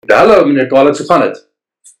Hallo meneer Kwallet, hoe gaan het?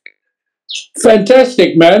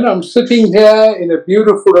 Fantastic, man. I'm sitting here in a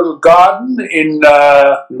beautiful little garden in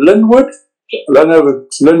Linwood. I don't know if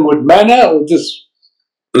it's Linwood Manor or just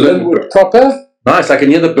Linwood proper. Nice, I can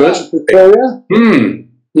hear the birds. Victoria.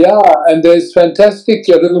 Yeah, and there's fantastic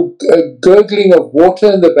little gurgling of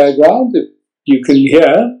water in the background that you can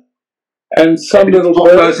hear. And some Maybe little talk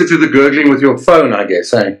birds. closer to the gurgling with your phone, I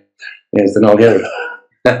guess, eh? Yes, then I'll hear it.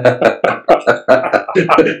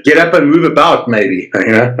 Get up and move about, maybe. You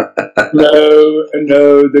know?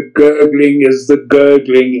 No, the gurgling is the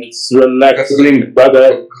gurgling. It's relaxing, Gurgling.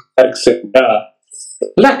 brother. Relaxing. Yeah.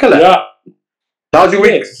 Lekker. Yeah. How's your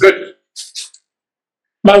week? Yes. Good.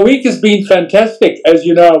 My week has been fantastic. As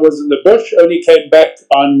you know, I was in the bush, only came back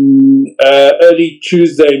on early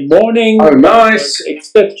Tuesday morning. Oh, nice.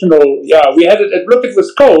 Exceptional. Yeah, we had it. Look, it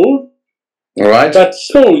was cold. All right. But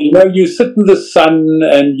still, you know, you sit in the sun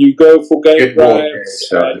and you go for game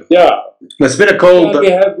drives. Yeah. It's been a cold...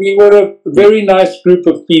 We were a very nice group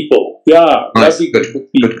of people. Yeah. Nice. Lovely Good. group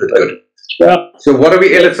of people. Good. Yeah. So what are we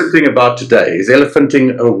elephanting about today? Is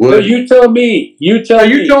elephanting a word? No, you tell me. You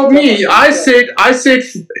told me. I said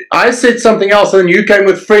something else, and you came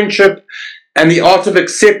with friendship and the art of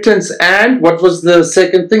acceptance. And what was the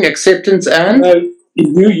second thing? Acceptance and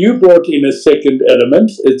you brought in a second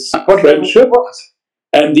element. It's friendship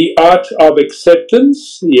and the art of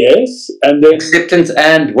acceptance. Yes, and then acceptance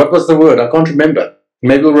and what was the word? I can't remember.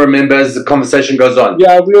 Maybe we'll remember as the conversation goes on.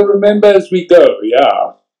 Yeah, we'll remember as we go.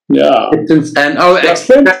 Yeah. Acceptance and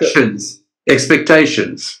expectations.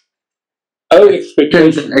 Expectations. Oh,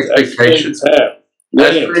 expectations. Expectations.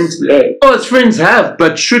 Yes. As friends have,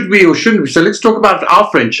 but should we or shouldn't we? So let's talk about our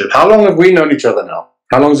friendship. How long have we known each other now?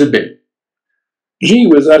 How long has it been? I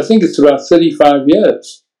think it's about 35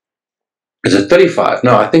 years. Is it 35?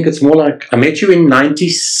 No, I think it's more like, I met you in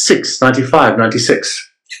 96, 95,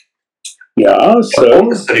 96. Yeah, so...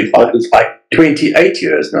 Almost 35. It's like 28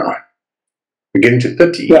 years now. We're getting to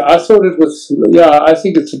 30. Yeah, I thought it was, I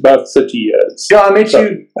think it's about 30 years. Yeah, I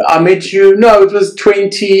met you, no, it was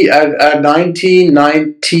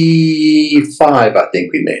 1995, I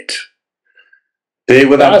think we met. There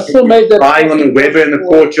with I still made that lying on the Weber in the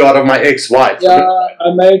courtyard of my ex-wife. Yeah,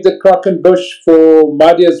 I made the crock and bush for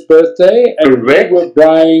Madia's birthday, and correct. We were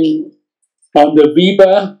drying on the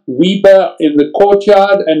Weber in the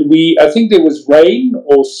courtyard, and I think there was rain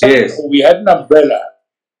or sun, or we had an umbrella.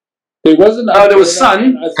 There was an umbrella. Oh, there was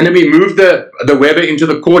sun, and then we moved the Weber into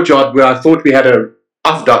the courtyard where I thought we had a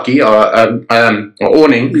afdakkie or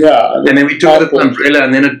awning. Yeah, and then we took the umbrella,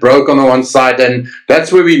 and then it broke on the one side, and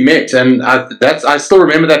that's where we met. And I still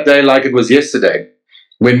remember that day like it was yesterday,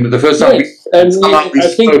 when the first time I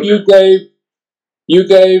think you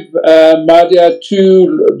gave Madia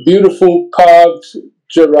 2 beautiful carved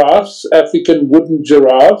giraffes, African wooden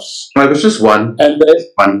giraffes. No, it was just one. And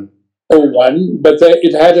but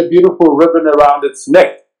it had a beautiful ribbon around its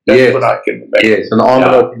neck. That's what I can remember. Yes, an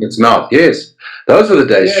envelope in its mouth. Yes, those were the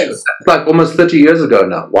days. Yes. That's like almost 30 years ago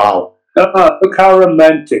now. Wow. Look how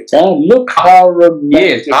romantic. Look how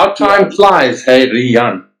romantic. Yes, how time flies. Hey,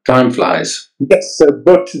 Rehann, time flies. Yes,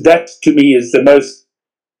 but that to me is the most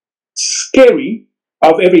scary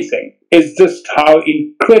of everything. Is just how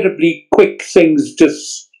incredibly quick things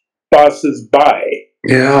just passes by.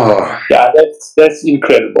 Yeah. Yeah, that's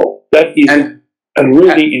incredible. That is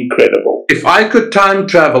really incredible. If I could time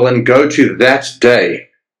travel and go to that day,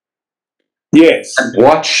 yes, and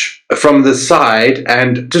watch from the side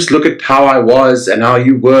and just look at how I was and how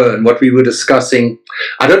you were and what we were discussing.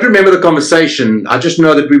 I don't remember the conversation. I just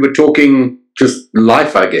know that we were talking just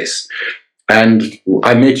life, I guess. And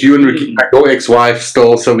I met you and Ricky, your ex-wife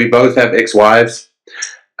still, so we both have ex-wives.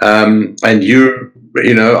 And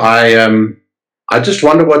I just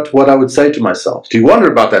wonder what I would say to myself. Do you wonder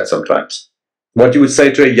about that sometimes? What you would say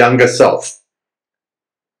to a younger self?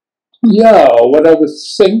 Yeah, what I would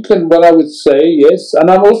think and what I would say, yes. And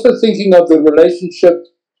I'm also thinking of the relationship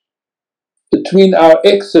between our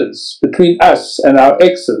exes, between us and our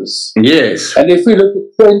exes. Yes. And if we look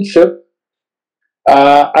at friendship,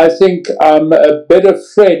 I think I'm a better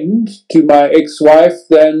friend to my ex-wife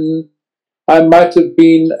than I might have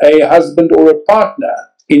been a husband or a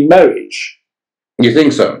partner in marriage. You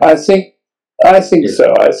think so? I think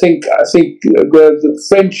so. I think the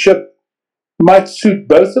friendship might suit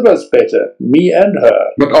both of us better, me and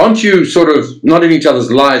her. But aren't you sort of not in each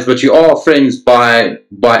other's lives, but you are friends by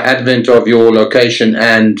advent of your location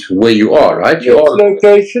and where you are, right? Yes,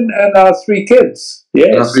 location and our 3 kids.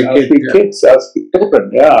 Yes, our three kids, our 3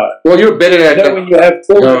 children. Yeah. Well, you're better at when you have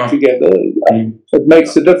children together, it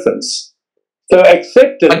makes a difference. So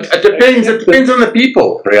acceptance. It depends on the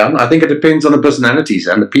people, Rehann. I think it depends on the personalities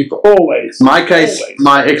and the people. Always. In my case, always.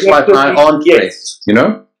 my ex-wife and I aren't friends, you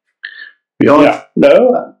know? We aren't. Yeah, no,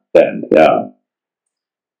 I understand. Yeah.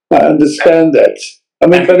 I understand that. I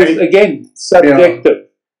mean, but it's, again, subjective.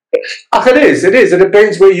 Yeah. It is. It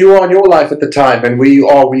depends where you are in your life at the time and where you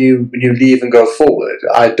are when you leave and go forward.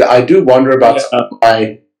 I do wonder about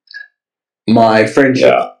my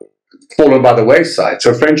friendship fallen by the wayside.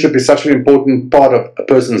 So friendship is such an important part of a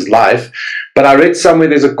person's life. But I read somewhere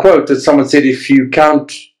there's a quote that someone said, if you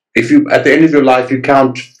at the end of your life you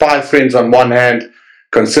count 5 friends on one hand,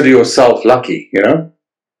 consider yourself lucky, you know?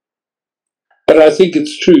 But I think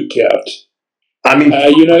it's true, Theart. I mean,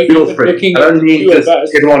 real friends. I don't mean just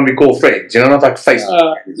everyone we call friends, you know, not like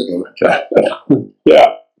Facebook.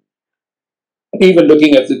 Yeah. Even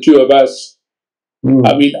looking at the two of us,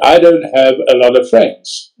 I mean, I don't have a lot of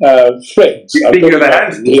friends. You think you have a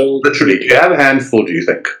handful? Literally, do you have a handful, do you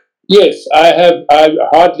think? Yes, I have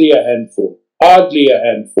hardly a handful. Hardly a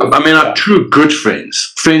handful. I mean, I have true good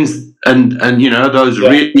friends. Friends, and you know, those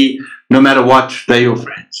really, no matter what, they're your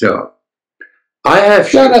friends. Yeah. I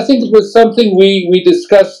have. Yeah, and I think it was something we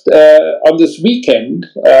discussed on this weekend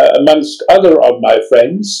amongst other of my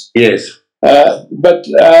friends. Yes. But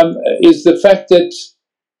is the fact that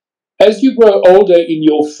as you grow older in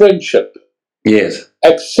your friendship,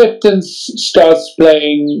 acceptance starts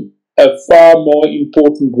playing a far more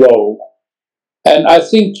important role. And I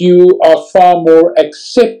think you are far more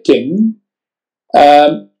accepting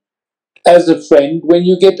as a friend when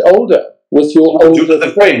you get older with your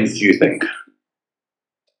older friends, do you think?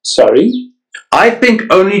 Sorry? I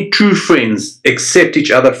think only true friends accept each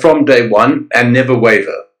other from day one and never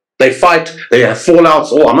waver. They fight, they have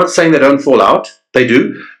fallouts, I'm not saying they don't fall out, they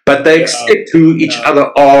do, but they accept who each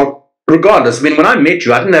other are regardless. I mean, when I met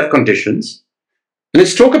you, I didn't have conditions.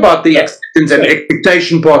 Let's talk about the acceptance and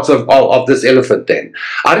expectation parts of this elephant then.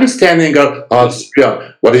 I didn't stand there and go,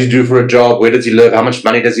 what does he do for a job? Where does he live? How much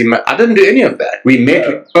money does he make? I didn't do any of that. We met,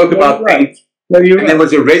 we spoke about things. And there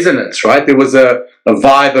was a resonance, right? There was a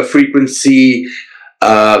vibe, a frequency,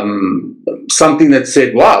 something that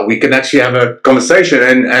said, wow, we can actually have a conversation.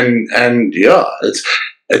 And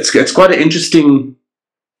it's quite an interesting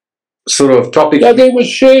sort of topic. Yeah, there were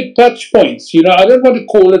shared touch points. You know, I don't want to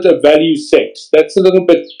call it a value set. That's a little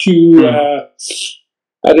bit too,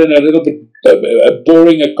 a little bit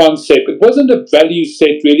boring a concept. It wasn't a value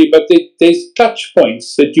set really, but there's touch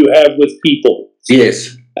points that you have with people.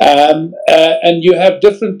 Yes. And you have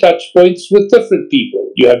different touch points with different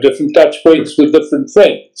people. You have different touch points with different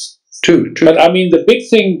friends. True. But I mean, the big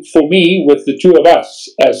thing for me with the two of us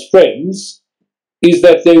as friends is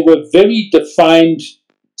that they were very defined,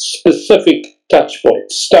 specific touch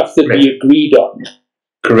points, stuff that we agreed on.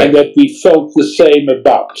 Correct. And that we felt the same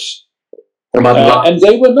about. And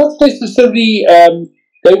they were not necessarily,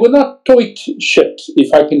 they were not toy shit,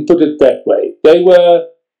 if I can put it that way. They were,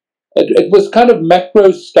 it was kind of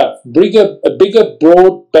macro stuff, bigger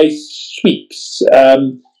broad-based sweeps.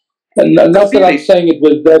 And not that I'm saying it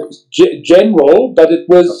was that general, but it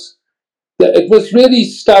was really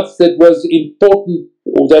stuff that was important,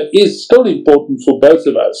 or that is still important for both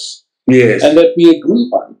of us. Yes. And that we agree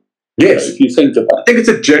on. Yes. If you think about it. I think it's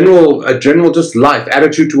a general just life,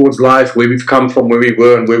 attitude towards life, where we've come from, where we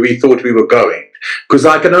were, and where we thought we were going. Because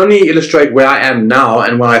I can only illustrate where I am now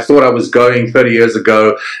and where I thought I was going 30 years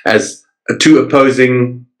ago as two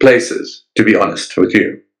opposing places, to be honest with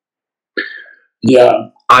you. Yeah.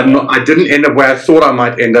 I didn't end up where I thought I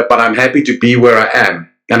might end up, but I'm happy to be where I am.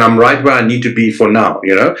 And I'm right where I need to be for now,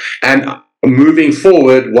 you know? And moving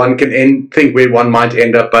forward, one can think where one might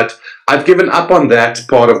end up, but I've given up on that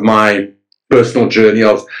part of my personal journey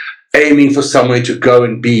of aiming for somewhere to go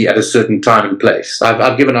and be at a certain time and place.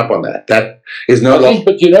 I've given up on that. That is no longer.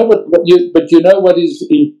 But you know what is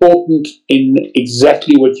important in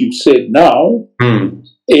exactly what you said now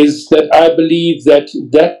is that I believe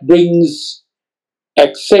that brings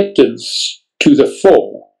acceptance to the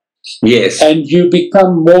fore. Yes, and you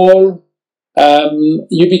become more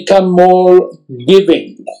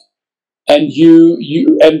giving, and you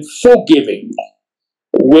forgiving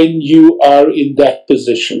when you are in that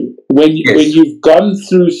position. When you've gone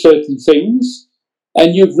through certain things,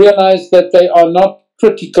 and you've realized that they are not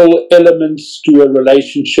critical elements to a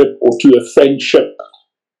relationship or to a friendship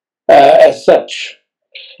as such.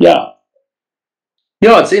 Yeah.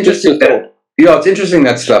 Yeah, it's interesting. It's interesting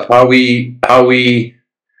that stuff. How we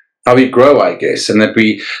grow, I guess, and that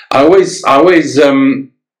I always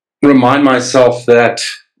remind myself that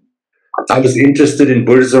I was interested in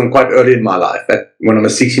Buddhism quite early in my life. When I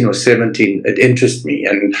was 16 or 17, it interested me.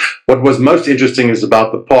 And what was most interesting is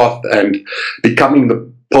about the path and becoming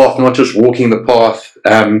the path, not just walking the path.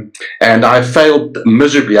 And I failed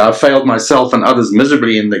miserably. I failed myself and others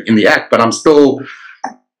miserably in the act, but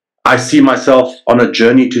I see myself on a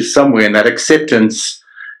journey to somewhere, and that acceptance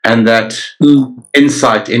and that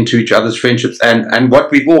insight into each other's friendships and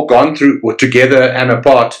what we've all gone through together and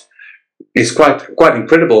apart is quite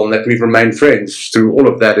incredible, and that we've remained friends through all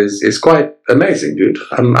of that is quite amazing, dude.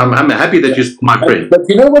 I'm happy that you're my friend. But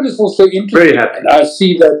you know what is also interesting? Very happy. And I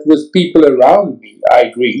see that with people around me. I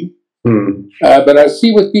agree. But I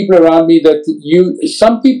see with people around me that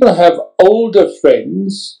some people have older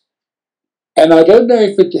friends, and I don't know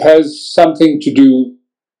if it has something to do,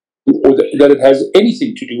 or that it has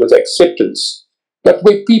anything to do with acceptance. But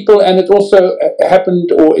where people, and it also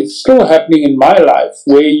happened, or it's still happening in my life,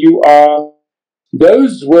 where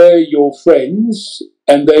those were your friends,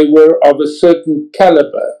 and they were of a certain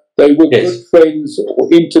caliber. They were good friends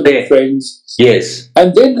or intimate friends. Yes.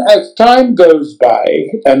 And then as time goes by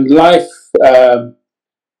and life, life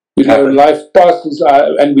passes,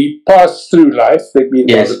 and we pass through life, let me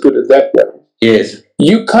put it that way. Yes.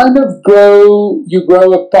 You kind of grow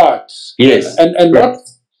apart. Yes. And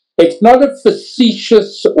it's not a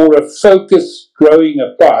facetious or a focused growing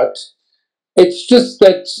apart. It's just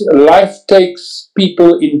that life takes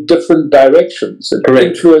people in different directions. It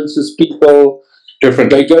influences people. Different.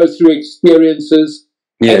 They go through experiences.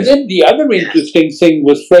 Yes. And then the other interesting thing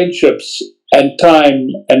with friendships and time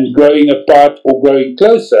and growing apart or growing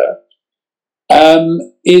closer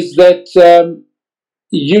is that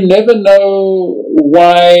you never know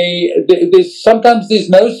why. Sometimes there's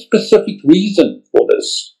no specific reason for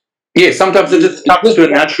this. Yes, sometimes it just comes to a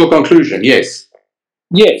natural conclusion. Yes.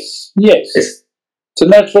 Yes. It's a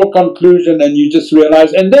natural conclusion, and you just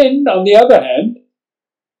realize. And then, on the other hand,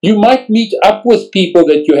 you might meet up with people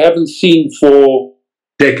that you haven't seen for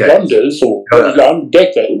decades or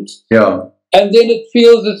decades. Yeah. And then it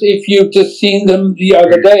feels as if you've just seen them the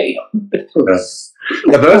other day.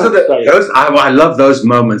 I love those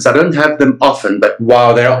moments. I don't have them often, but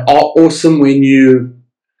wow, they are awesome when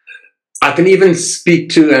I can even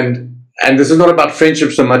speak to, and this is not about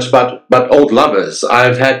friendship so much, but old lovers.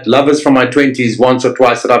 I've had lovers from my 20s once or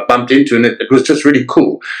twice that I bumped into, and it was just really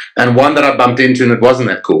cool. And one that I bumped into, and it wasn't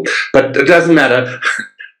that cool. But it doesn't matter.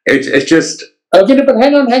 It's just... Okay, but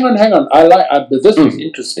hang on. This is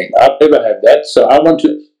interesting. I've never had that, so I want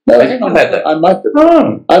to... No, hang on. I might have.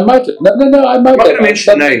 Oh. I might have. No, I might have. I'm not going to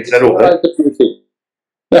mention names at all.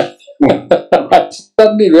 I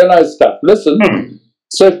suddenly realized stuff. Listen,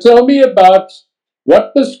 so tell me about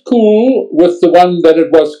what was cool with the one that it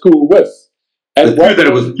was cool with. And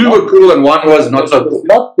two were cool and one was not so cool.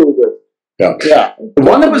 Not cool with. Yeah. The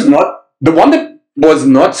one that was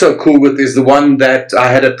not so cool with is the one that I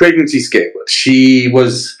had a pregnancy scare with. She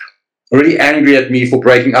was really angry at me for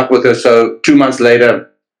breaking up with her. So 2 months later,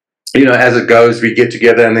 as it goes, we get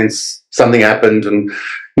together and then something happened, and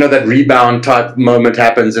that rebound type moment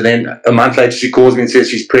happens, and then a month later she calls me and says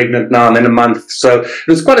she's pregnant now, and then a month. So it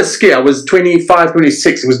was quite a scare. I was 25,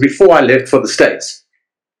 26. It was before I left for the States.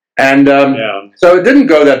 And so it didn't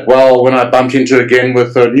go that well when I bumped into her again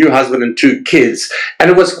with her new husband and 2 kids. And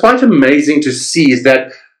it was quite amazing to see is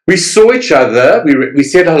that we saw each other, we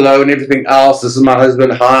said hello and everything else. This is my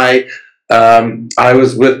husband, hi. I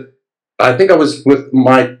was with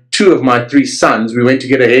 2 of my 3 sons. We went to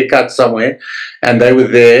get a haircut somewhere, and they were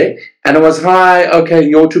there. And it was, hi, okay,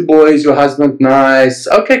 your 2 boys, your husband, nice.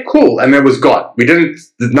 Okay, cool. And that was gone.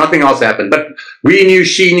 Nothing else happened. But we knew,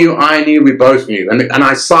 she knew, I knew, we both knew. And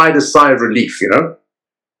I sighed a sigh of relief,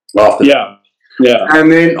 after. Yeah.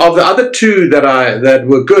 And then of the other 2 that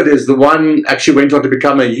were good is the one actually went on to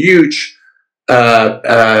become a huge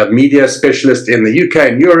media specialist in the UK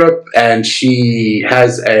and Europe, and she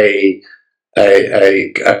has a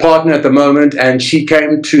partner at the moment, and she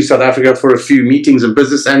came to South Africa for a few meetings and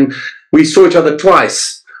business, and we saw each other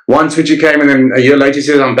twice. Once when she came, and then a year later she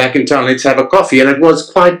said, I'm back in town, let's have a coffee. And it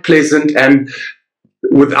was quite pleasant, and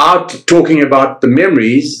without talking about the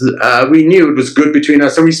memories, we knew it was good between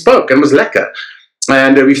us, and we spoke, and it was lekker.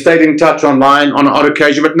 And we stayed in touch online on an odd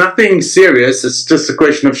occasion, but nothing serious. It's just a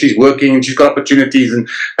question of she's working and she's got opportunities and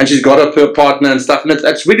she's got her partner and stuff. And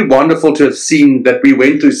it's really wonderful to have seen that we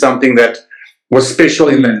went through something that was special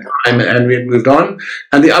in that time and we had moved on.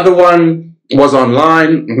 And the other one was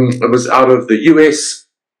online. It was out of the US.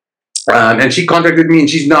 And she contacted me, and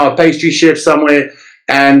she's now a pastry chef somewhere.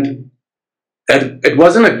 And it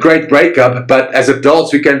wasn't a great breakup, but as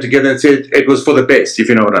adults, we came together and said it was for the best, if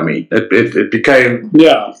you know what I mean. It became...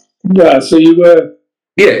 Yeah. So you were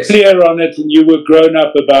Yes. clear on it, and you were grown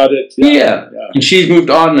up about it. Yeah. And she's moved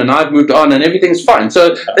on, and I've moved on, and everything's fine.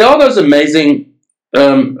 So there are those amazing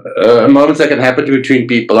moments that can happen between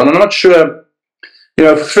people. And I'm not sure,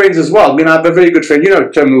 friends as well. I mean, I have a very good friend,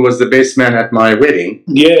 Tim, who was the best man at my wedding.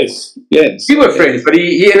 Yes. We were friends, but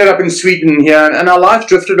he ended up in Sweden here, and our life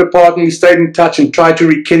drifted apart, and we stayed in touch and tried to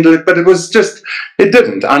rekindle it, but it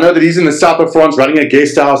didn't. I know that he's in the south of France running a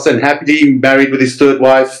guest house and happily married with his third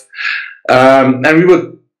wife. And we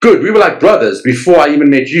were good. We were like brothers before I even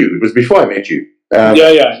met you. It was before I met you.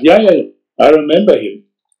 Yeah. I remember him.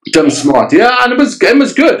 Tim Smart. Yeah, and it was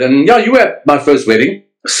good. And yeah, you were at my first wedding.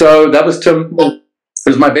 So that was Tim. He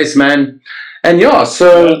was my best man. And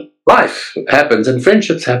so life happens and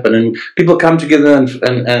friendships happen and people come together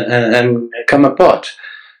and come apart,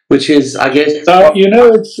 which is, I guess... Now,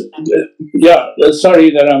 it's... sorry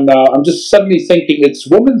that I'm just suddenly thinking it's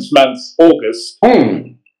Women's Month, August.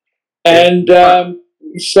 And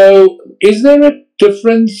so is there a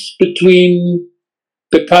difference between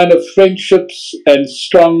the kind of friendships and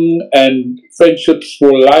strong and friendships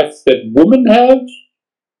for life that women have?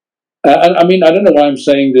 I mean, I don't know why I'm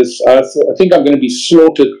saying this. I think I'm going to be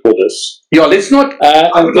slaughtered for this. Yeah, let's not...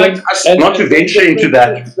 I would like us not to venture into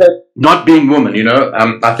that, not being women,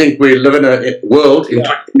 I think we live in a world in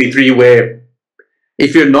 2023 where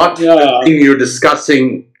if you're not the thing you're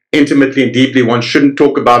discussing intimately and deeply, one shouldn't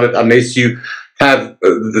talk about it unless you have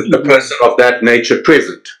the person of that nature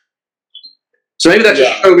present. So maybe that's a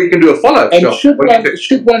show we can do a follow-up show. And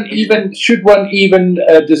should one even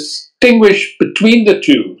distinguish between the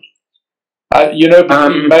two?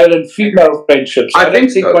 Between male and female friendships. I don't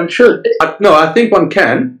think one should. No, I think one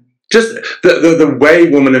can. Just the way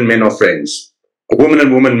women and men are friends. Woman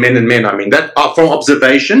and woman, men and men. I mean, that from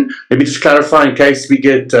observation. Maybe just clarify in case we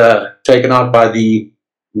get taken out by the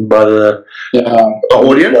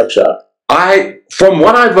audience. From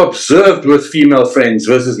what I've observed with female friends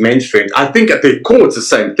versus men's friends, I think at their core it's the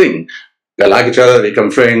same thing. They like each other, they become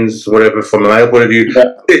friends, whatever, from a male point of view.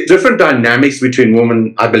 Yeah. There's different dynamics between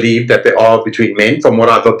women, I believe, that there are between men, from what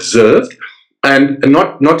I've observed. And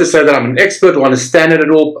not to say that I'm an expert or understand it at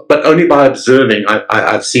all, but only by observing,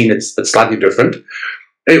 I've seen it's slightly different.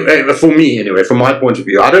 For me, anyway, from my point of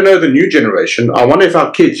view. I don't know the new generation. I wonder if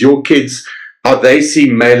your kids, how they see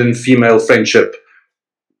male and female friendship,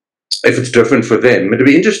 if it's different for them. It'd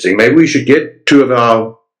be interesting. Maybe we should get two of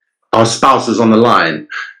our spouses on the line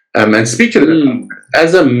and speak to them.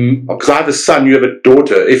 Because I have a son, you have a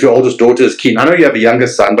daughter. If your oldest daughter is keen, I know you have a younger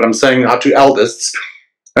son, but I'm saying our two eldest,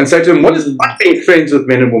 and say to him, what is it like being friends with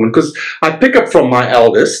men and women? Because I pick up from my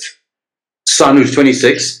eldest son, who's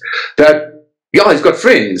 26, that he's got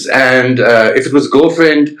friends, and if it was a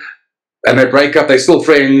girlfriend and they break up, they're still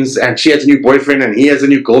friends, and she has a new boyfriend and he has a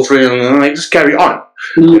new girlfriend, and they just carry on.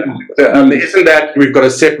 Isn't that we've got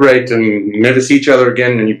to separate and never see each other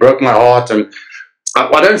again, and you broke my heart, and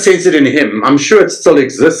I don't sense it in him. I'm sure it still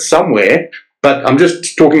exists somewhere, but I'm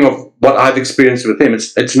just talking of what I've experienced with him.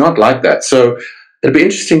 It's not like that. So it'd be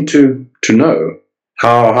interesting to know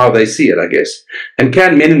how they see it, I guess. And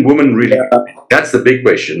can men and women really? That's the big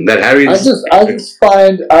question. That Harry. I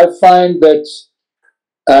find that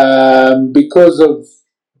because of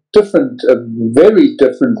very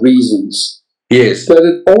different reasons. Yes. That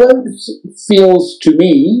it always feels to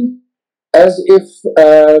me as if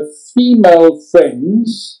female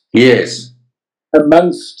friends, yes,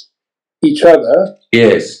 amongst each other,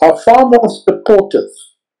 yes, are far more supportive.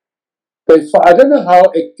 I don't know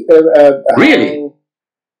how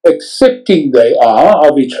accepting they are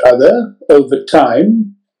of each other over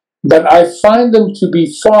time, but I find them to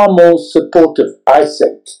be far more supportive, I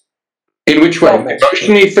think. In which way?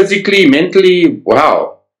 Emotionally, physically, mentally?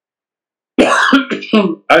 Wow.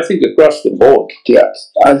 I think across the board,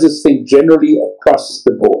 yes. I just think generally across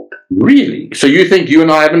the board. Really? So you think you and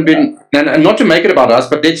I haven't been, and not to make it about us,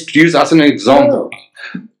 but let's use us as an example.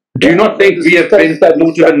 No. Do you not think we have been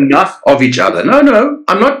supportive enough of each other? No,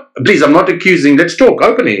 I'm not. Please, I'm not accusing. Let's talk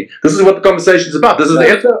openly. This is what the conversation is about. This is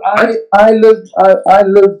I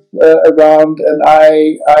live around, and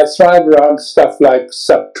I thrive around stuff like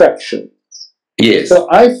subtraction. Yes. So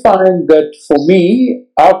I find that for me,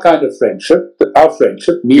 our friendship,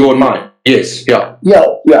 you and mine. Yes. Yeah.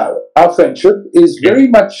 Yeah. Our friendship is very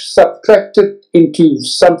much subtracted into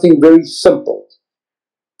something very simple.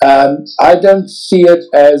 I don't see it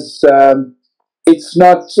as, it's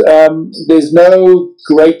not, there's no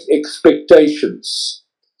great expectations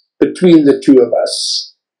between the two of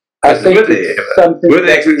us. I think were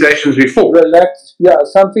the expectations before? Relaxed,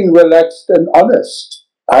 something relaxed and honest,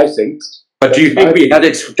 I think. But do you think we had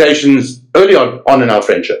expectations early on in our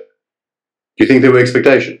friendship? Do you think there were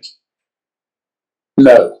expectations?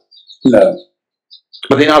 No, no.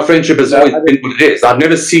 But then our friendship has always been what it is. I've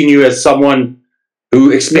never seen you as someone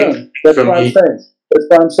who expects from me. That's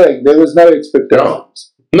what I'm saying. There was no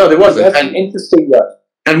expectations. No, there wasn't. That's an interesting one.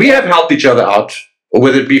 And we have helped each other out,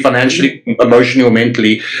 whether it be financially, emotionally, or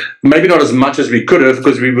mentally. Maybe not as much as we could have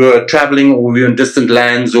because we were traveling or we were in distant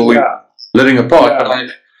lands or we were living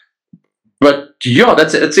apart. But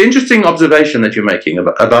it's an interesting observation that you're making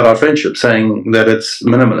about our friendship, saying that it's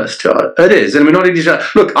minimalist. It is. And we're not each other.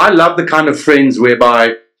 Look, I love the kind of friends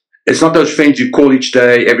whereby it's not those friends you call each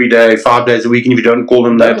day, every day, 5 days a week, and if you don't call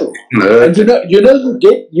them that. No. And you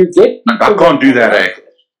get I can't do that, eh?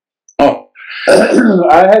 Oh.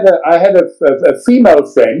 I had a female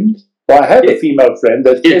friend, or I have a female friend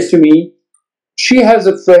that said to me, she has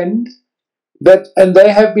a friend and they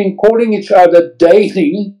have been calling each other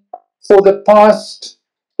daily for the past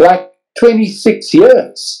 26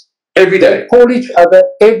 years. Every day. They call each other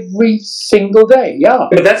every single day. Yeah.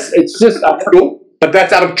 But it's just but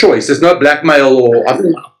that's out of choice. There's no blackmail or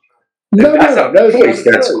no choice.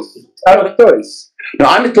 Out of choice. No,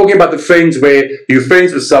 I'm talking about the friends where you're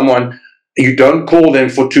friends with someone, you don't call them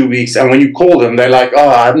for 2 weeks, and when you call them, they're like, "Oh,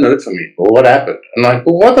 I haven't heard from you." Well, what happened? I'm like,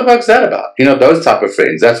 "Well, what the fuck's that about?" Those type of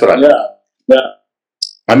friends. That's what I mean. Yeah.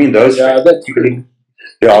 I mean those. Yeah, friends. that's really.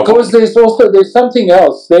 Because there's something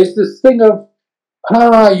else. There's this thing of,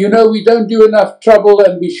 we don't do enough trouble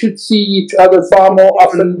and we should see each other far more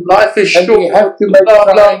often. Life is short. We have to make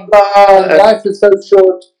time. And life is so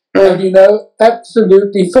short. And,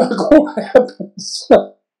 absolutely fuck all happens.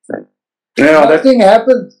 Nothing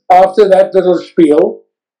happens after that little spiel.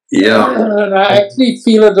 Yeah. And I actually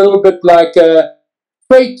feel a little bit like a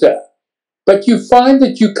traitor. But you find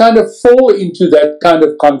that you kind of fall into that kind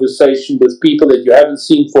of conversation with people that you haven't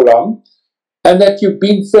seen for long and that you've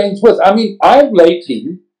been friends with. I mean, I've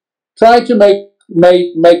lately tried to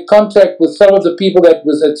make contact with some of the people that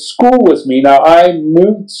was at school with me. Now, I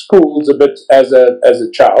moved schools a bit as a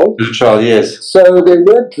child. As a child, yes. So they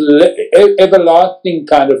weren't everlasting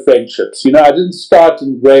kind of friendships. I didn't start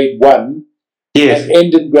in grade 1 and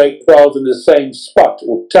end in grade 12 in the same spot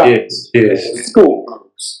or town. Yes. School.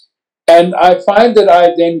 And I find that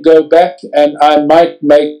I then go back and I might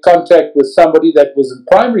make contact with somebody that was in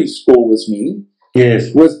primary school with me,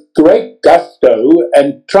 with great gusto,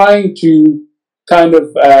 and trying to kind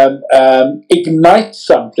of ignite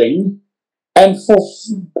something. And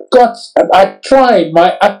I try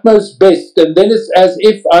my utmost best, and then it's as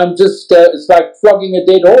if I'm just, it's like flogging a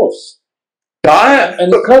dead horse.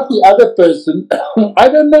 And it's not the other person. I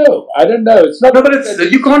don't know. It's not. No, but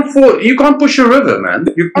you can't push a river, man.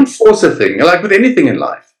 You can't force a thing. Like with anything in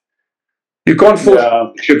life, you can't force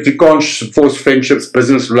friendships. You can't force friendships,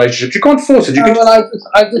 business relationships. You can't force it.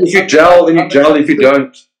 If you gel, then you gel. If you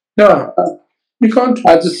don't, no, you can't.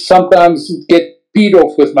 I just sometimes get peed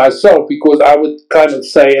off with myself because I would kind of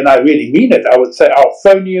say, and I really mean it. I would say, "I'll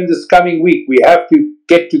phone you in this coming week. We have to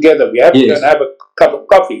get together. We have to go and have a cup of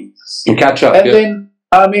coffee and catch up." And then,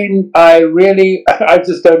 I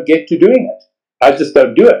just don't get to doing it. I just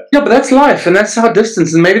don't do it. Yeah, but that's life, and that's our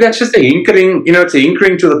distance, and maybe that's just a hinkering. It's a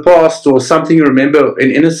hinkering to the past or something you remember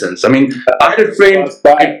in innocence. I mean, I had a friend.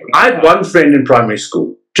 I had one friend in primary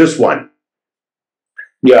school, just one.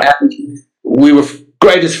 Yeah, and we were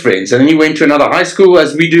greatest friends, and then he went to another high school,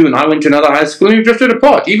 as we do, and I went to another high school, and we drifted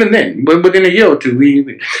apart. Even then, within a year or two,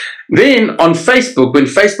 then on Facebook, when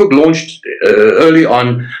Facebook launched early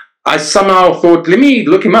on, I somehow thought, let me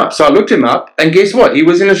look him up. So I looked him up, and guess what? He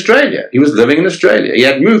was in Australia. He was living in Australia. He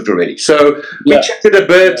had moved already. So we chatted a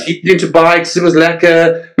bit. He was into bikes. It was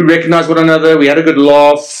lekker. We recognized one another. We had a good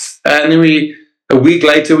laugh, and then a week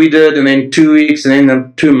later we did, and then 2 weeks, and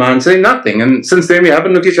then 2 months, and then nothing. And since then we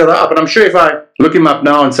haven't looked each other up. And I'm sure if I look him up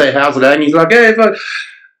now and say, how's it going? He's like, hey,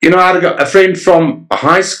 I had a friend from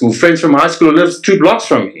high school, who lives 2 blocks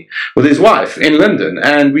from me with his wife in London.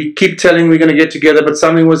 And we keep telling we're going to get together, but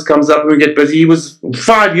something comes up and we get busy. He was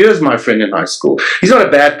 5 years my friend in high school. He's not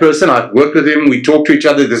a bad person. I've worked with him. We talk to each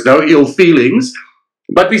other. There's no ill feelings.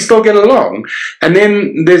 But we still get along. And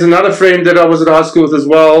then there's another friend that I was at high school with as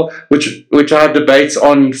well, which I have debates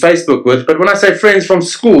on Facebook with. But when I say friends from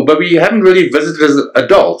school, but we haven't really visited as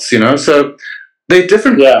adults, So there are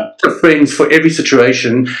different friends for every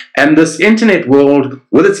situation. And this internet world,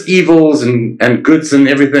 with its evils and goods and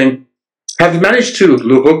everything, have managed to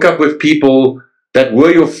hook up with people that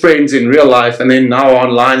were your friends in real life and then now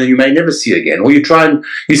online and you may never see again. Or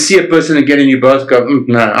you see a person again and you both go,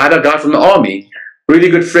 no. I had a guy from the army. Really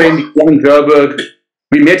good friend, in Joburg.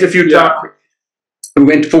 We met a few times. We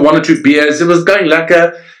went for 1 or 2 beers. It was going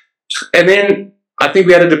lekker. And then I think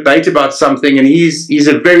we had a debate about something, and he's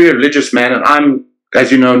a very religious man, and I'm, as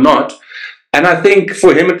you know, not. And I think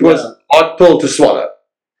for him it was a hard pill to swallow.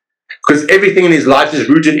 Because everything in his life is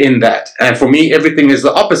rooted in that. And for me, everything is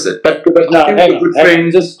the opposite. But now, hang on,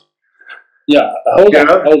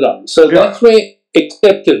 hold on. So that's where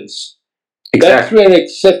acceptance, exactly,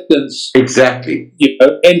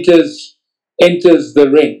 enters the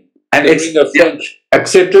ring. And the ring of friendship.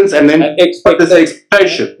 Acceptance and then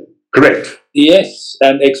expectation. Correct. Yes,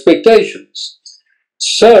 and expectations.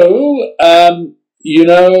 So,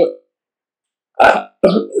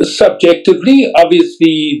 subjectively,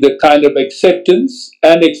 obviously, the kind of acceptance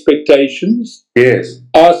and expectations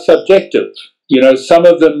are subjective. Some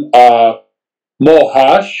of them are more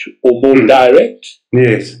harsh or more direct.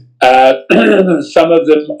 Yes. Some of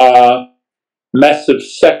them are massive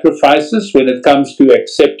sacrifices when it comes to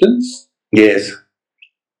acceptance. Yes.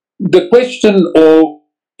 The question, or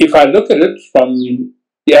if I look at it from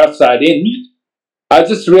the outside in, I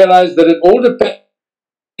just realize that it all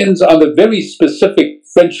depends on the very specific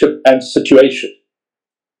friendship and situation.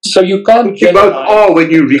 So you can't generalize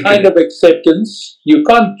the kind of acceptance. You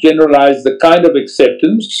can't generalize the kind of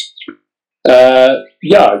acceptance.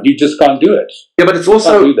 You just can't do it. Yeah, but it's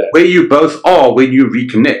also where you both are when you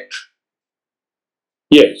reconnect.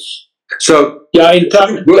 Yes. So in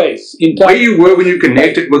time and place. Where you were when you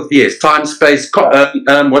connected with time, space.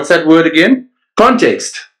 What's that word again?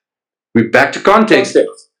 Context. We're back to context. Yes.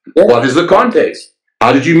 What is the context?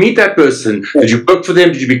 How did you meet that person? Yes. Did you work for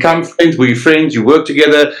them? Did you become friends? Were you friends? You work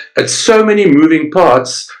together? It's so many moving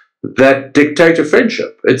parts that dictate a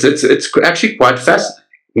friendship. It's actually quite fascinating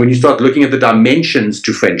when you start looking at the dimensions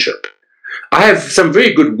to friendship. I have some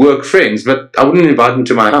very good work friends, but I wouldn't invite them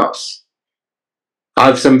to my house. I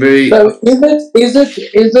have some very... So is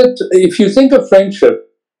it, if you think of friendship,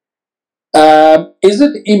 is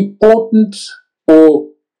it important, or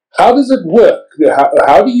how does it work?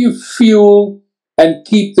 How do you fuel and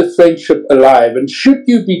keep the friendship alive? And should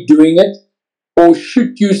you be doing it, or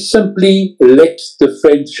should you simply let the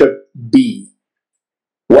friendship be?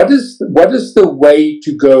 What is the way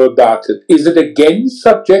to go about it? Is it again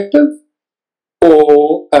subjective,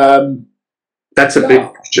 or that's a big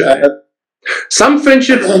question. Some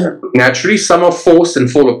friendships naturally, some are forced and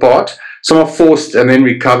fall apart. Some are forced and then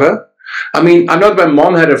recover. I mean, I know that my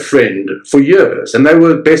mom had a friend for years, and they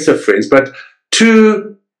were best of friends, but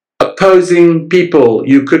two opposing people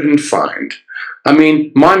you couldn't find. I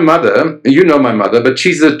mean, my mother, you know my mother, but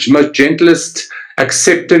she's the most gentlest,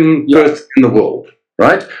 accepting person in the world,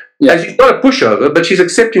 right? Yeah. And she's not a pushover, but she's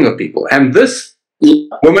accepting of people. And this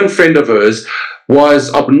woman friend of hers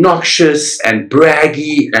was obnoxious and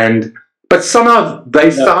braggy, but somehow they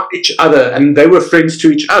found each other and they were friends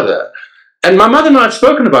to each other. And my mother and I have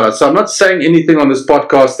spoken about it, so I'm not saying anything on this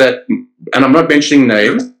podcast and I'm not mentioning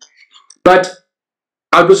names, but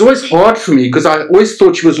it was always hard for me because I always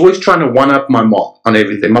thought she was always trying to one-up my mom on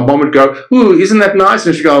everything. My mom would go, "Ooh, isn't that nice?"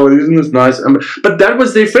 And she'd go, "Oh, isn't this nice?" But that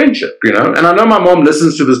was their friendship, And I know my mom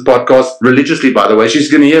listens to this podcast religiously, by the way. She's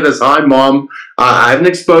going to hear this. Hi, Mom. I haven't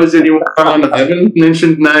exposed anyone. I haven't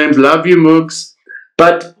mentioned names. Love you, Mooks.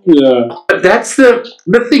 But that's the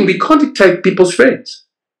thing. We can't dictate people's friends.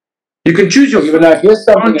 You can choose your friends. Here's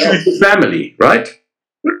something else. Choose your family, right?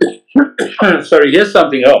 Sorry, here's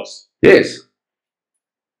something else. Yes.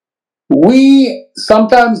 We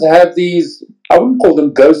sometimes have these, I wouldn't call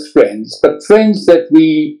them ghost friends, but friends that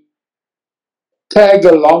we tag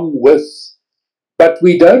along with, but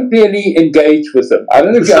we don't really engage with them. I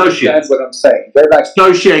don't know if you understand what I'm saying. They're like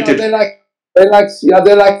associated. They're like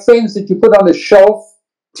friends that you put on a shelf.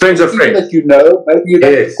 Friends of friends that you know. Maybe you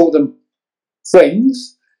don't call them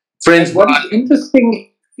friends. Friends. And what is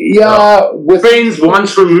interesting, with friends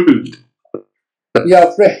once removed.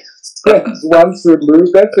 Friends once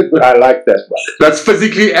removed. That's a good. I like that one. That's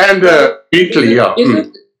physically and mentally.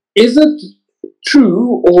 Is it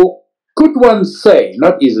true, or could one say?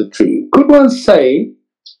 Not is it true? Could one say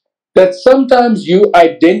that sometimes you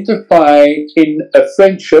identify in a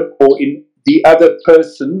friendship or in the other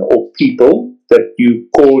person or people that you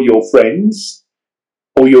call your friends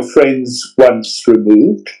or your friends once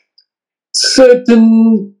removed,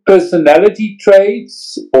 certain personality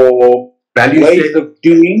traits or ways of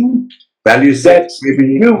doing that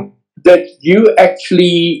you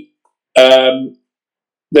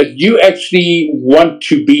actually want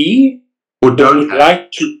to be or don't like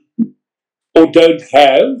to or don't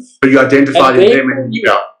have, but you identify in them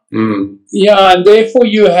and therefore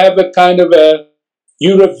you have a kind of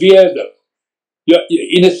you revere them.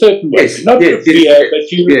 In a certain way, not revere, but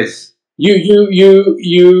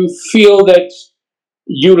you feel that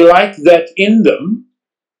you like that in them,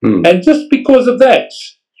 and just because of that,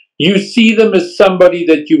 you see them as somebody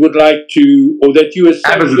that you would like to, or that you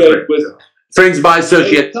associate with Friends by Over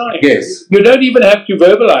association. time. Yes. You don't even have to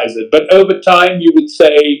verbalize it, but over time you would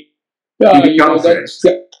say, yeah, You become that's,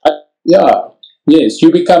 yeah, yes,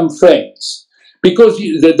 you become friends. Because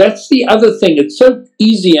that's the other thing. It's so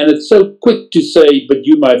easy and it's so quick to say, but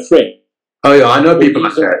you my friend. Oh, yeah, I know Or people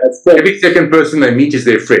like these are that. my friends. Every second person they meet is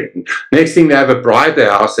their friend. Next thing, they have a bride at their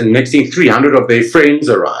house, and next thing, 300 of their friends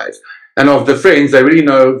arrive. And of the friends, they really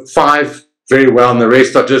know 5 very well, and the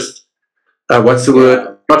rest are just, what's the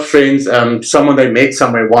word? Not friends, someone they met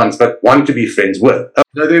somewhere once, but want to be friends with. Oh,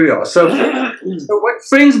 no, there we are. So what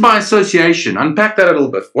friends by association? Unpack that a little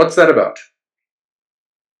bit. What's that about?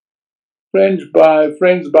 Friends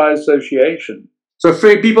by association. So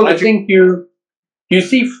people that I think you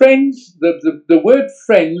see friends, the word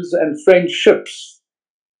friends and friendships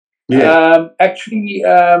actually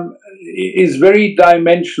is very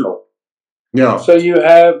dimensional. Yeah. So you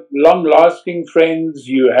have long-lasting friends,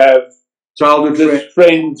 you have childhood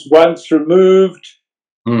friends once removed.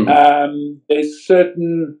 There's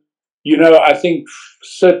certain, I think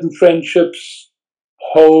certain friendships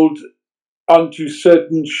hold onto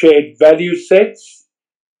certain shared value sets.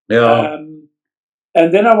 Yeah.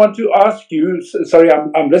 And then I want to ask you, sorry,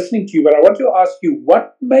 I'm listening to you, but I want to ask you,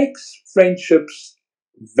 what makes friendships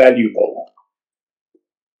valuable?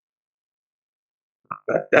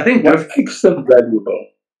 I think what makes them valuable?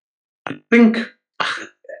 I think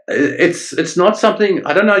it's not something,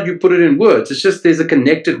 I don't know how you put it in words. It's just there's a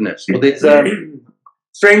connectedness. Or there's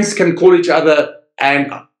friends can call each other,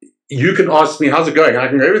 and you can ask me, how's it going? And I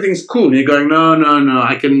can go, everything's cool. And you're going, no.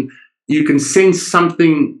 You can sense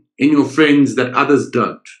something in your friends that others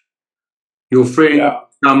don't. Your friend,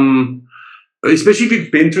 especially if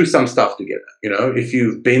you've been through some stuff together, if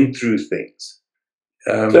you've been through things.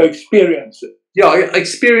 So experiences. Yeah,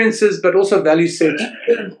 experiences, but also value sets.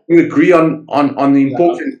 You agree on the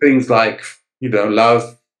important things like,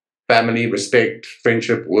 love, family, respect,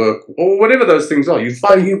 friendship, work, or whatever those things are.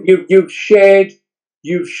 You've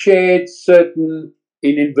shared certain,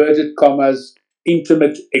 in inverted commas,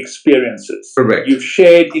 intimate experiences. Correct. You've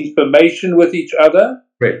shared information with each other.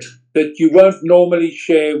 Correct. That you won't normally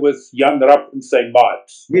share with Jan Rapp and say Maat.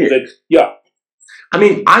 I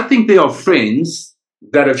mean, I think there are friends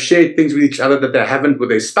that have shared things with each other that they haven't with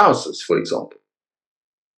their spouses, for example.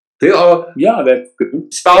 There are that's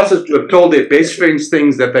good. Spouses who have told their best friends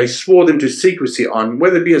things that they swore them to secrecy on,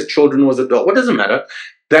 whether it be as children or as adults, what doesn't matter,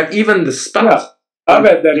 that even the spouse I've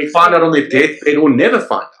had that find out on their deathbed or never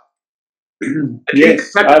find out.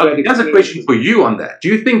 Yes. That's a question for you on that. Do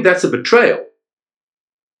you think that's a betrayal?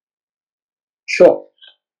 Sure.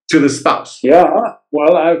 To the spouse? Yeah.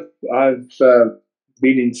 Well, I've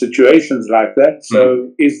been in situations like that.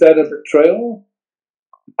 So is that a betrayal?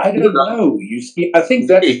 I don't know. You see, I think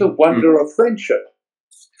that's the wonder of friendship.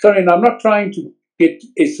 Sorry, and I'm not trying to get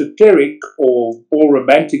esoteric or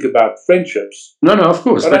romantic about friendships. No, of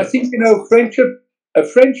course. But I think, a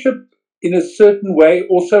friendship in a certain way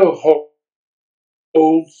also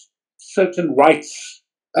holds certain rights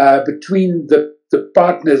between the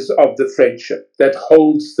partners of the friendship that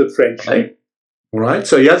holds the friendship. All right.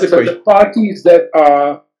 So here's a question. The parties that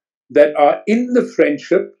are in the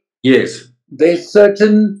friendship. Yes. There's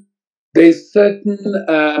certain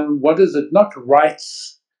what is it? Not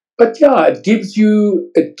rights, but it gives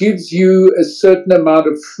you a certain amount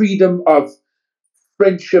of freedom of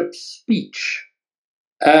friendship speech,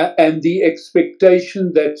 and the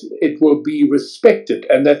expectation that it will be respected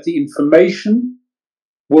and that the information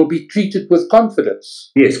will be treated with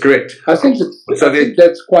confidence. Yes, correct. I think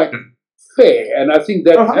that's quite fair, and I think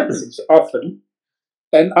that happens often.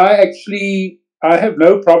 And I have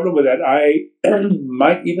no problem with that. I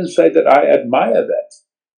might even say that I admire that.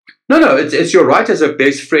 No, it's your right as a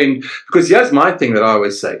best friend. Because here's my thing that I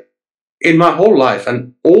always say. In my whole life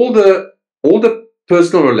and all the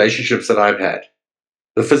personal relationships that I've had,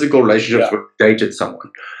 the physical relationships where I dated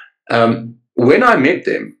someone, when I met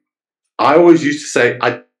them, I always used to say,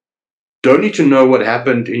 I don't need to know what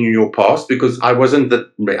happened in your past because I've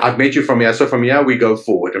met you from here, so from here we go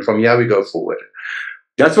forward, and from here we go forward.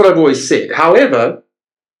 That's what I've always said. However,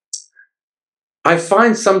 I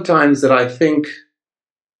find sometimes that I think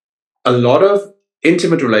a lot of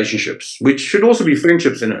intimate relationships, which should also be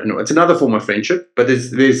friendships, it's another form of friendship, but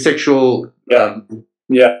there's sexual,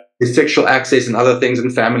 there's sexual access and other things,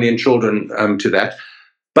 and family and children to that.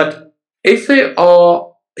 But if there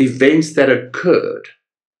are events that occurred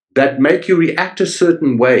that make you react a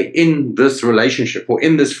certain way in this relationship or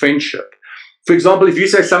in this friendship. For example, if you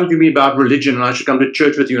say something to me about religion and I should come to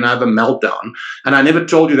church with you and I have a meltdown, and I never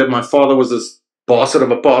told you that my father was this bastard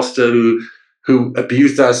of a pastor who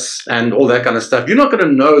abused us and all that kind of stuff, you're not going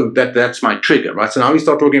to know that that's my trigger, right? So now we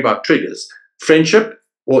start talking about triggers. friendship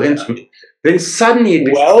or intimacy, then suddenly it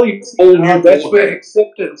becomes Well, all new. that's where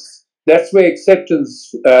acceptance. That's where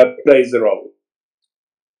acceptance plays a role.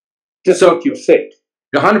 Just what you've said.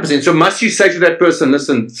 100%. So must you say to that person,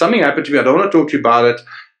 listen, something happened to me. I don't want to talk to you about it.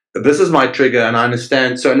 This is my trigger, and I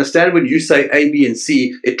understand. So understand when you say A, B, and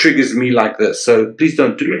C, it triggers me like this. So please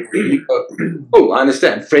don't do it. Oh, I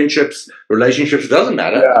understand. Friendships, relationships, doesn't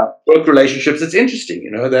matter. Yeah. Work relationships, it's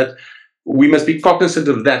interesting, that we must be cognizant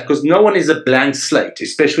of that because no one is a blank slate,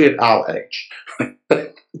 especially at our age.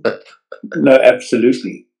 No,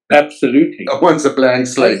 absolutely. Absolutely. No one's a blank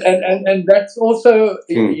slate. And that's also,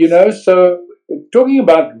 so talking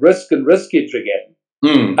about risk and riskage again,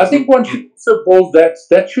 I think one should also hold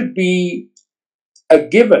that should be a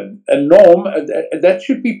given, a norm, that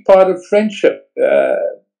should be part of friendship.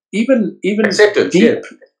 Even Acceptance, deep.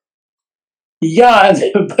 Yeah,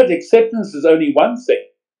 but acceptance is only one thing.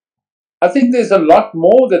 I think there's a lot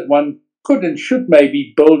more that one could and should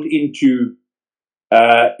maybe build into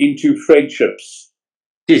friendships.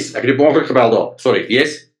 Yes, ek het die ongeluk gebeld daar. Sorry,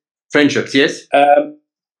 yes. Friendships, yes.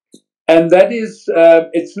 And that is,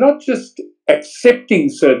 it's not just accepting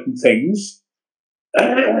certain things,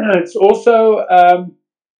 it's also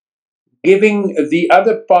giving the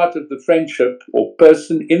other part of the friendship or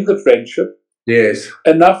person in the friendship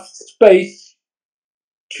enough space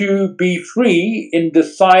to be free in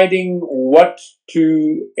deciding what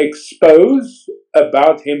to expose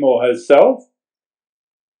about him or herself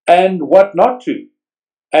and what not to.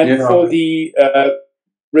 And for the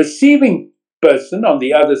receiving person on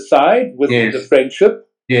the other side within the friendship,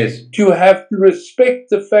 to have to respect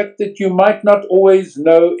the fact that you might not always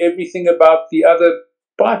know everything about the other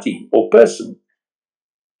party or person.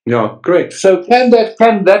 Yeah, great. So can that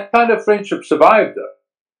kind of friendship survive though?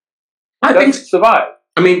 I think survive.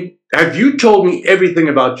 I mean, have you told me everything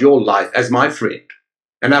about your life as my friend?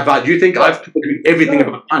 And do you think I've told you everything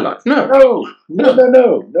about my life? No.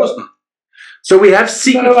 So we have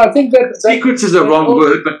secrets. No, I think that secrets is a wrong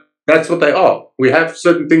word, but that's what they are. We have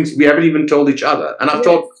certain things we haven't even told each other. And I've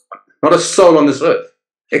told not a soul on this earth,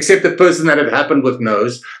 except the person that it happened with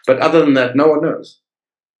knows. But other than that, no one knows.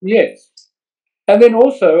 Yes. And then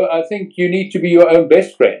also, I think you need to be your own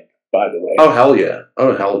best friend, by the way. Oh, hell yeah.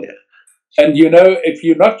 Oh, hell yeah. And if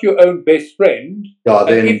you're not your own best friend,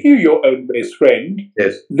 then, if you're your own best friend,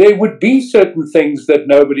 there would be certain things that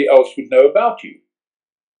nobody else would know about you.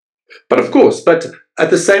 But of course, at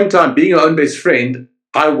the same time, being your own best friend,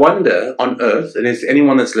 I wonder on earth, and if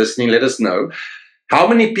anyone that's listening, let us know, how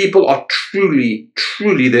many people are truly,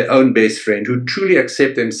 truly their own best friend, who truly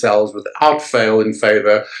accept themselves without fail in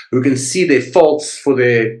favor, who can see their faults for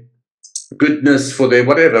their goodness, for their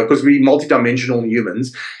whatever, because we're multidimensional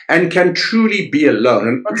humans, and can truly be alone.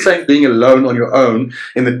 I'm not saying being alone on your own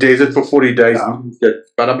in the desert for 40 days,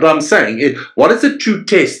 but I'm saying, what is the true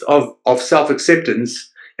test of self-acceptance?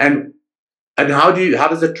 And how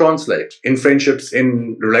does it translate in friendships,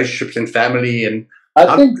 in relationships, in family? And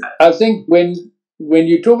I think when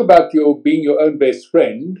you talk about being your own best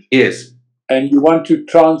friend, and you want to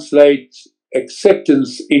translate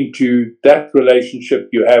acceptance into that relationship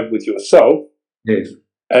you have with yourself,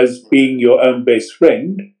 as being your own best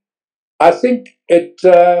friend, I think it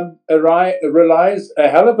relies a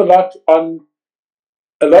hell of a lot on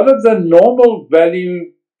a lot of the normal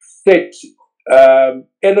value set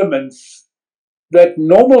elements that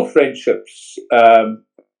normal friendships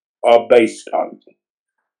are based on.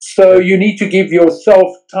 So you need to give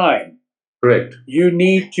yourself time. Correct. You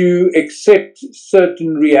need to accept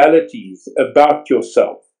certain realities about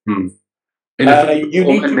yourself. You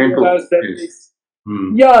need to realize that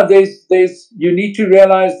you need to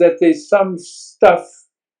realize that there's some stuff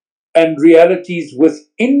and realities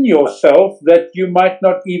within yourself that you might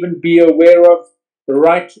not even be aware of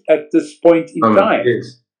right at this point in time.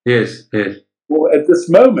 Yes. Or at this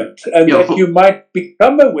moment. And that you might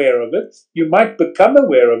become aware of it. You might become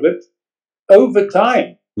aware of it over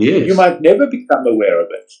time. Yes. You might never become aware of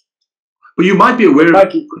it. But you might be aware of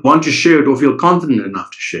it, want to share it, or feel confident enough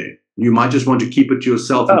to share. You might just want to keep it to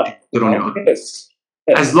yourself and keep it on your own. Yes.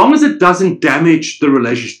 As long as it doesn't damage the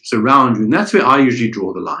relationships around you, and that's where I usually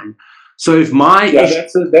draw the line. So if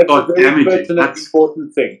that's a very pertinent,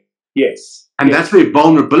 important thing. Yes. And that's where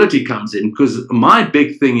vulnerability comes in, because my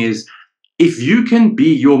big thing is, if you can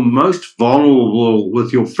be your most vulnerable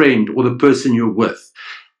with your friend or the person you're with,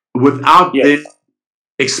 without them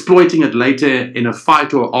exploiting it later in a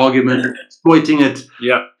fight or argument, exploiting it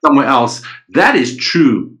somewhere else, that is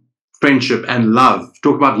true friendship and love.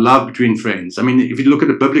 Talk about love between friends. I mean, if you look at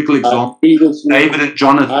a biblical example, David and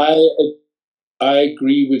Jonathan. I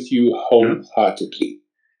agree with you wholeheartedly.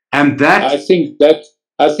 And that I think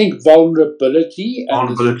I think vulnerability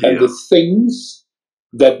and the things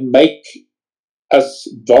that make us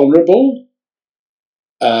vulnerable,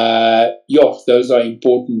 those are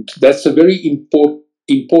important. That's a very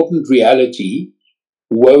important reality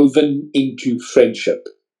woven into friendship.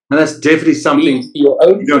 And that's definitely something your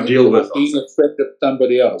own you don't deal with. Being a friend of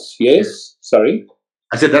somebody else. Yes? Sorry?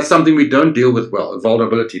 I said that's something we don't deal with well,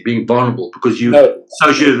 vulnerability, being vulnerable, because you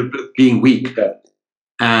associate it with being weak. Yeah.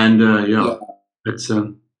 And, it's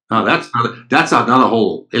that's another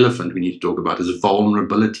whole elephant we need to talk about, is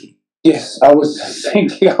vulnerability. Yes, I was just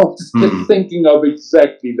thinking of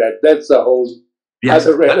exactly that. That's a whole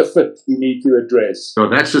other elephant we need to address. So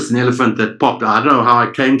that's just an elephant that popped. I don't know how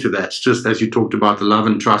I came to that. It's just as you talked about the love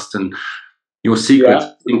and trust and your secrets.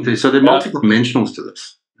 Yeah. So there are multiple dimensionals to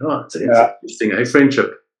this. Oh, it's interesting.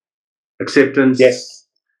 Friendship, acceptance, yes,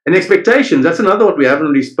 and expectations. That's another what we haven't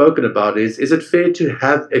really spoken about. Is it fair to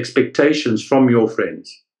have expectations from your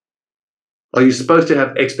friends? Are you supposed to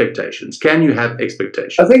have expectations? Can you have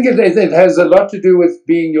expectations? I think it has a lot to do with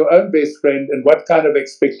being your own best friend and what kind of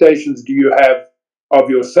expectations do you have of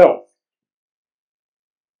yourself.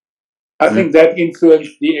 I think that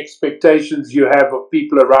influences the expectations you have of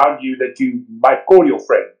people around you that you might call your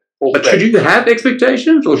friend. But should you have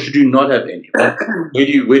expectations or should you not have any? Where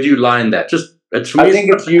do you lie in that? I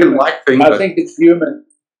think it's human. I think it's human.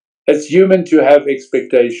 It's human to have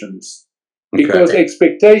expectations because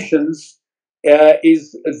expectations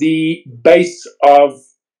is the base of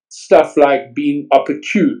stuff like being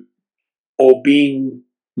opportune or being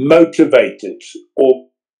motivated or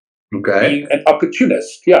being an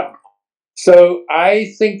opportunist. Yeah. So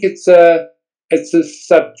I think it's a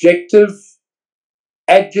subjective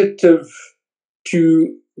adjective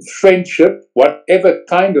to friendship, whatever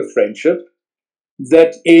kind of friendship,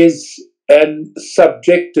 that is a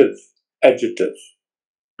subjective adjective.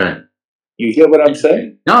 Okay. You hear what I'm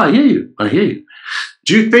saying? No, I hear you.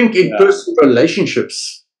 Do you think in personal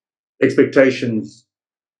relationships, expectations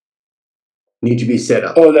need to be set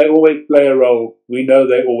up? Oh, they always play a role. We know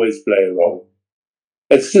they always play a role.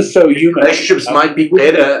 It's just so human. Relationships might be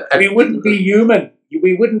better. We wouldn't be human.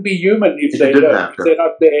 We wouldn't be human if they're not there,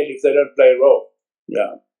 if they don't play a role.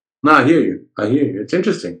 Yeah. No, I hear you. It's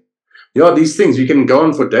interesting. These things, we can go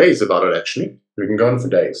on for days about it, actually. We can go on for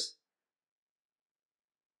days.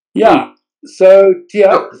 Yeah. So,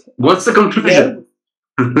 Theart, what's the conclusion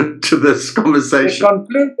to this conversation? The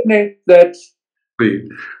conclusion is that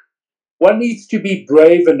one needs to be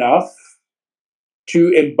brave enough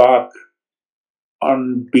to embark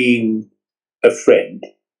on being a friend.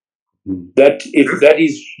 That if that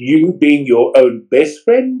is you being your own best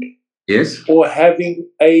friend, yes, or having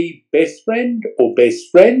a best friend or best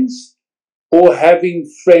friends, or having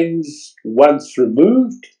friends once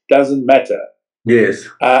removed, doesn't matter. Yes.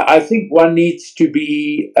 I think one needs to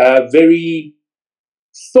be very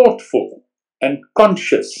thoughtful and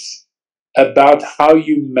conscious about how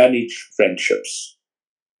you manage friendships.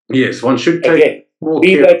 Yes, one should take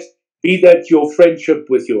be that your friendship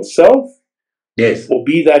with yourself, yes, or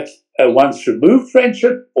be that a once removed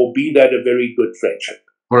friendship, or be that a very good friendship,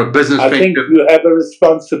 or a business friendship. I think you have a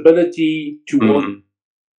responsibility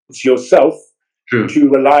towards yourself. True. To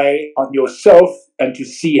rely on yourself and to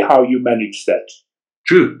see how you manage that.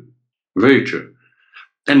 True. Very true.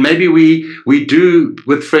 And maybe we do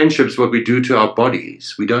with friendships what we do to our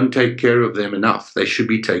bodies. We don't take care of them enough. They should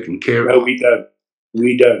be taken care of. No, we don't.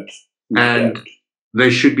 We don't. And they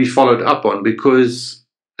should be followed up on, because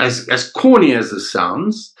as corny as this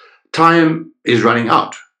sounds, time is running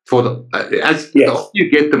out. The older you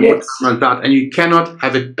get, the more time runs out, and you cannot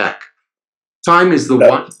have it back. Time is the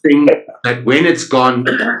one thing that when it's gone,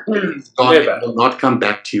 it's gone. It will not come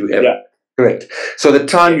back to you ever. Yeah. Correct. So the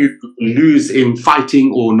time you lose in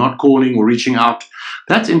fighting or not calling or reaching out,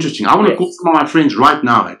 that's interesting. I want to call some of my friends right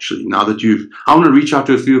now, actually, I want to reach out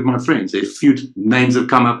to a few of my friends. A few names have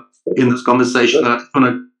come up in this conversation that I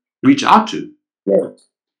want to reach out to. Yeah.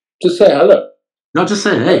 Just say hello. Not just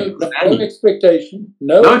say, hey. No expectation.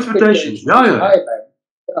 No expectations. Yeah. Hi, man.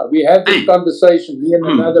 Yeah, we had this conversation, me and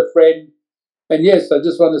another friend. And yes, I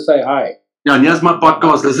just want to say hi. Yeah, and here's my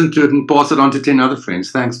podcast. Listen to it and pass it on to 10 other friends.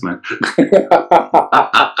 Thanks, man.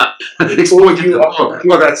 That's my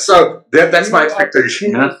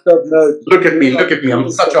expectation. Yeah? Look at me. I'm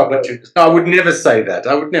such an opportunist. No, I would never say that.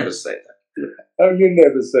 Oh, you never say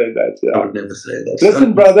that. Yeah. I would never say that.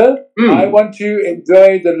 Listen, brother, I want to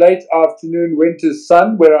enjoy the late afternoon winter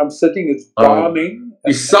sun where I'm sitting. It's balming.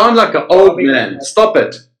 You sound like an old man. Stop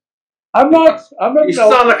it. I'm not. You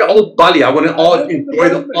sound like an old bully. I want to enjoy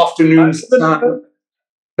the afternoon sun.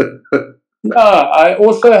 I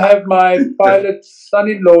also have my pilot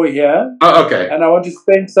son-in-law here, Oh, okay. and I want to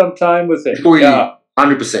spend some time with him. Before you,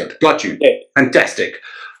 100%. Got you. Yeah. Fantastic.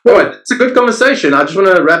 All right, it's a good conversation. I just want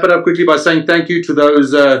to wrap it up quickly by saying thank you to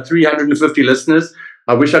those 350 listeners.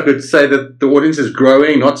 I wish I could say that the audience is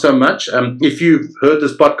growing, not so much. If you've heard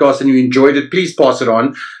this podcast and you enjoyed it, please pass it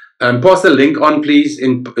on. Pass the link on, please,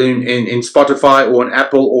 in Spotify or in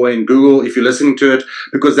Apple or in Google if you're listening to it,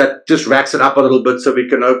 because that just racks it up a little bit so we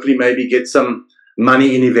can hopefully maybe get some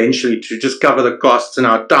money in eventually to just cover the costs and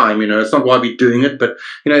our time. It's not why we're doing it, but,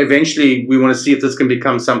 eventually we want to see if this can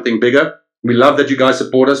become something bigger. We love that you guys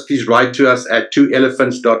support us. Please write to us at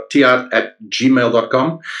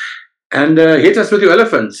 2elephants.theart@gmail.com and hit us with your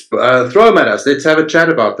elephants. Throw them at us. Let's have a chat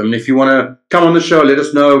about them. If you want to come on the show, let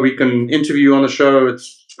us know. We can interview you on the show.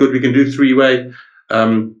 It's good. We can do three-way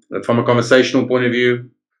from a conversational point of view.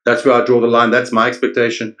 That's where I draw the line. That's my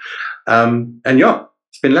expectation.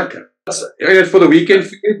 It's been lekker. For the weekend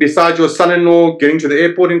for you, besides your son-in-law getting to the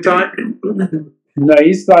airport in time? No,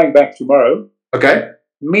 he's flying back tomorrow. Okay.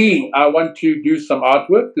 Me, I want to do some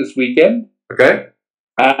artwork this weekend. Okay.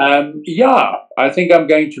 I think I'm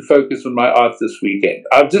going to focus on my art this weekend.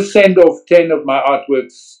 I've just sent off 10 of my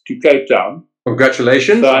artworks to Cape Town.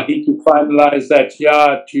 Congratulations. So I need to finalize that,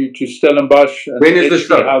 to Stellenbosch. And when is the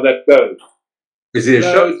show? See how that goes. Is it a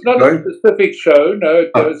show? It's not a specific show. No,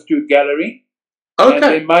 it goes to a gallery. Okay. And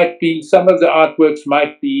there might be, some of the artworks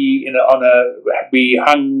might be be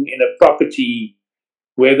hung in a property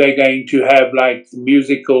where they're going to have like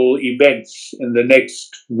musical events in the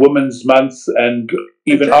next Women's Month and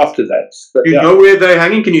even after that. But, you know where they're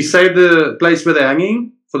hanging? Can you say the place where they're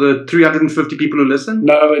hanging for the 350 people who listen?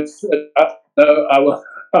 No, I will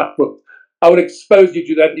expose you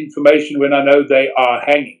to that information when I know they are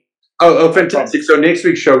hanging. Oh, fantastic. So next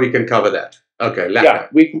week's show we can cover that. Okay, yeah,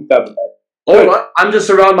 we can cover that. All right. I'm just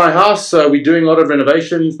around my house. We're doing a lot of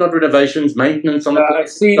renovations, maintenance on the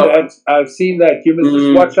place. I've seen that. You must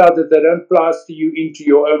just watch out that they don't plaster you into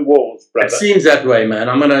your own walls, brother. It seems that way, man.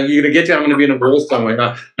 I'm gonna be in a wall somewhere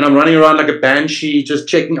now, and I'm running around like a banshee, just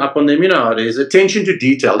checking up on them. You know how it is. Attention to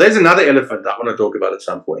detail. There's another elephant I want to talk about at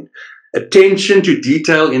some point. Attention to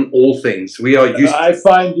detail in all things. We are used. I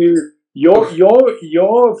find your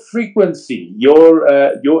frequency, your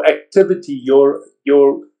activity, your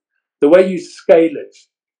the way you scale it,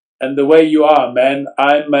 and the way you are, man.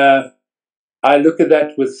 I look at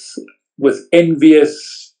that with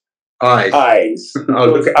envious eyes.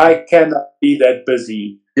 Because I cannot be that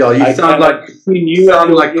busy. Yeah, you sound like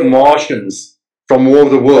the Martians from War of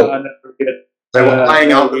the World. They were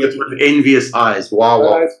eyeing out with envious eyes.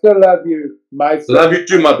 Wow. I still love you, my friend. Love you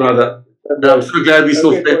too, my brother. I'm so glad we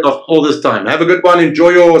still spent off all this time. Have a good one. Enjoy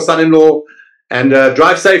your son-in-law, and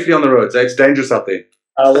drive safely on the roads. It's dangerous out there.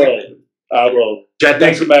 I will. Chat,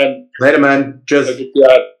 thanks, man. Later, man. Cheers.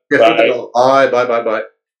 Bye. Bye. Bye.